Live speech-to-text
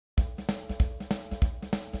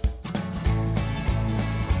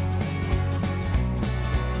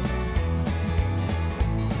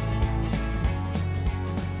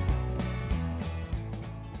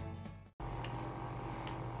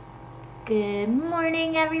Good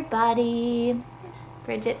morning, everybody.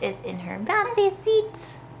 Bridget is in her bouncy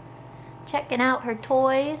seat, checking out her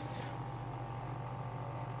toys.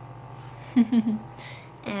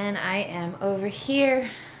 And I am over here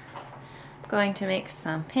going to make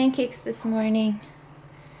some pancakes this morning.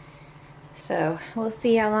 So we'll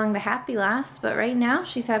see how long the happy lasts, but right now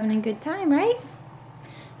she's having a good time, right?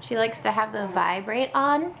 She likes to have the vibrate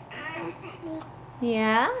on.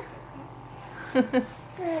 Yeah?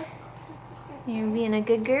 You're being a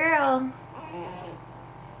good girl.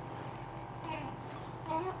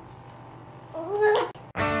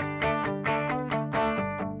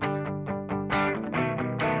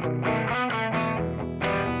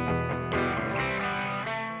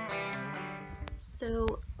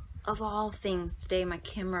 So, of all things, today my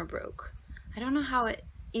camera broke. I don't know how it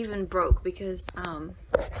even broke because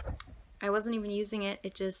I wasn't even using it.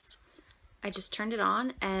 I just turned it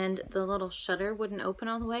on and the little shutter wouldn't open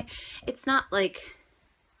all the way. It's not like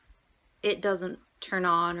it doesn't turn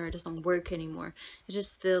on or it doesn't work anymore. It's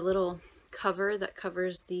just the little cover that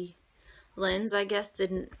covers the lens, I guess,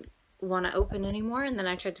 didn't want to open anymore, and then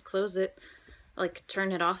I tried to close it, like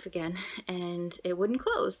turn it off again, and it wouldn't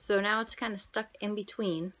close. So now it's kind of stuck in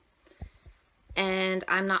between and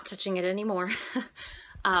I'm not touching it anymore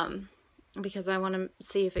because I want to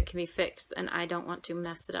see if it can be fixed and I don't want to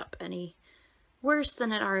mess it up any worse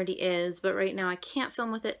than it already is. But right now I can't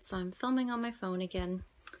film with it, so I'm filming on my phone again.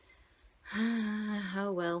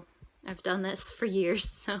 Oh well, I've done this for years,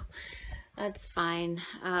 so that's fine.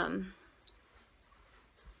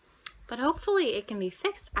 But hopefully it can be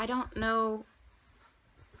fixed. I don't know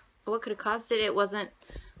what could have caused it. It wasn't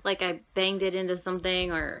like I banged it into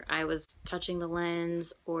something or I was touching the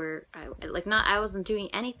lens or I wasn't doing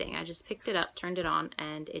anything. I just picked it up, turned it on,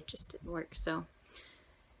 and it just didn't work. So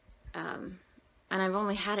and I've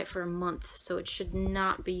only had it for a month, so it should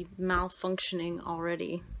not be malfunctioning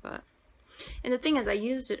already. And the thing is, I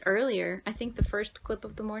used it earlier. I think the first clip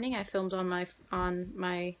of the morning I filmed on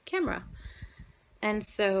my camera, and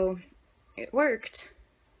so it worked.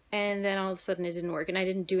 And then all of a sudden it didn't work, and I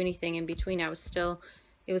didn't do anything in between. It was still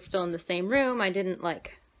in the same room. I didn't,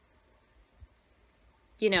 like,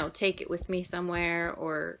 you know, take it with me somewhere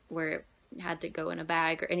or where it had to go in a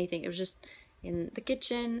bag or anything. It was just in the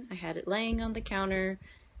kitchen. I had it laying on the counter,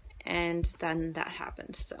 and then that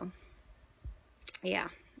happened. So yeah,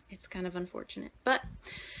 it's kind of unfortunate, but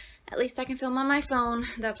at least I can film on my phone.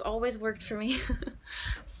 That's always worked for me.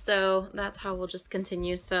 So that's how we'll just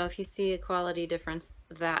continue. So if you see a quality difference,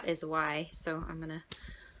 that is why. So I'm gonna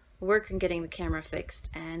work on getting the camera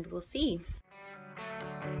fixed and we'll see.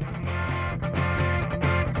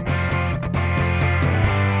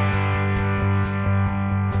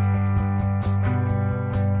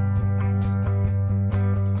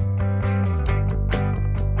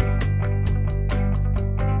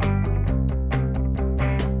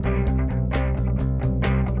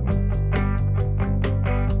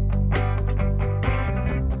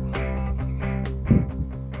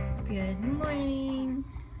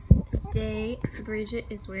 Today, Bridget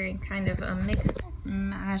is wearing kind of a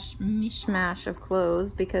mishmash of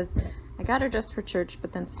clothes because I got her dressed for church,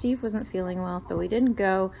 but then Steve wasn't feeling well, so we didn't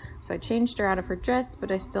go. So I changed her out of her dress,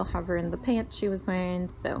 but I still have her in the pants she was wearing.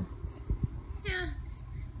 So yeah,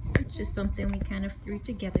 it's just something we kind of threw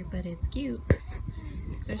together, but it's cute.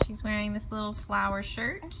 So she's wearing this little flower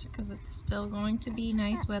shirt because it's still going to be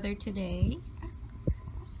nice weather today.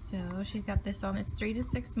 So she's got this on. It's 3 to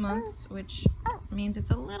 6 months, which means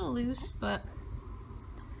it's a little loose, but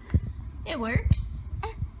it works.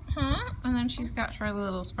 And then she's got her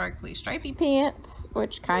little sparkly stripy pants,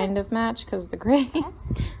 which kind of match because the gray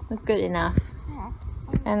was good enough.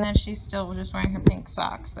 And then she's still just wearing her pink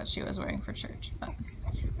socks that she was wearing for church,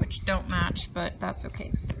 which don't match, but that's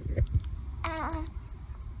okay.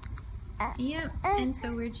 Yep, and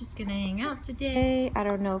so we're just gonna hang out today. I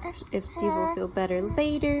don't know if Steve will feel better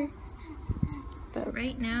later, but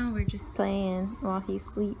right now we're just playing while he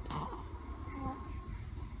sleeps.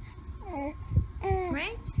 Right?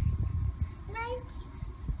 Right?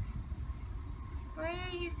 Why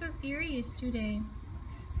are you so serious today?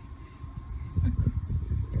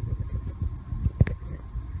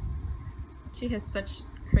 She has such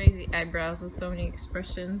crazy eyebrows with so many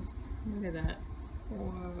expressions. Look at that.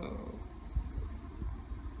 Whoa.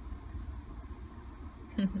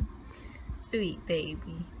 Sweet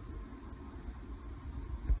baby.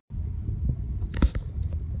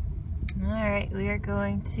 Alright, we are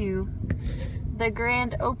going to the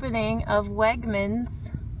grand opening of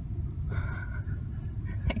Wegmans.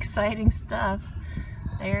 Exciting stuff.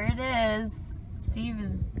 There it is. Steve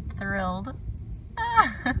is thrilled.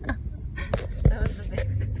 So is the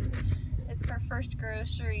baby. first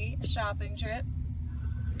grocery shopping trip.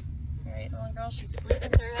 Alright, little girl, she's sleeping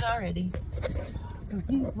through it already. There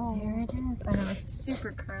it is. I know, it's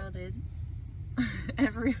super crowded.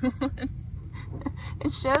 Everyone.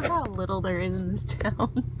 It shows how little there is in this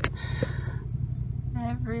town.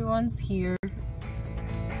 Everyone's here.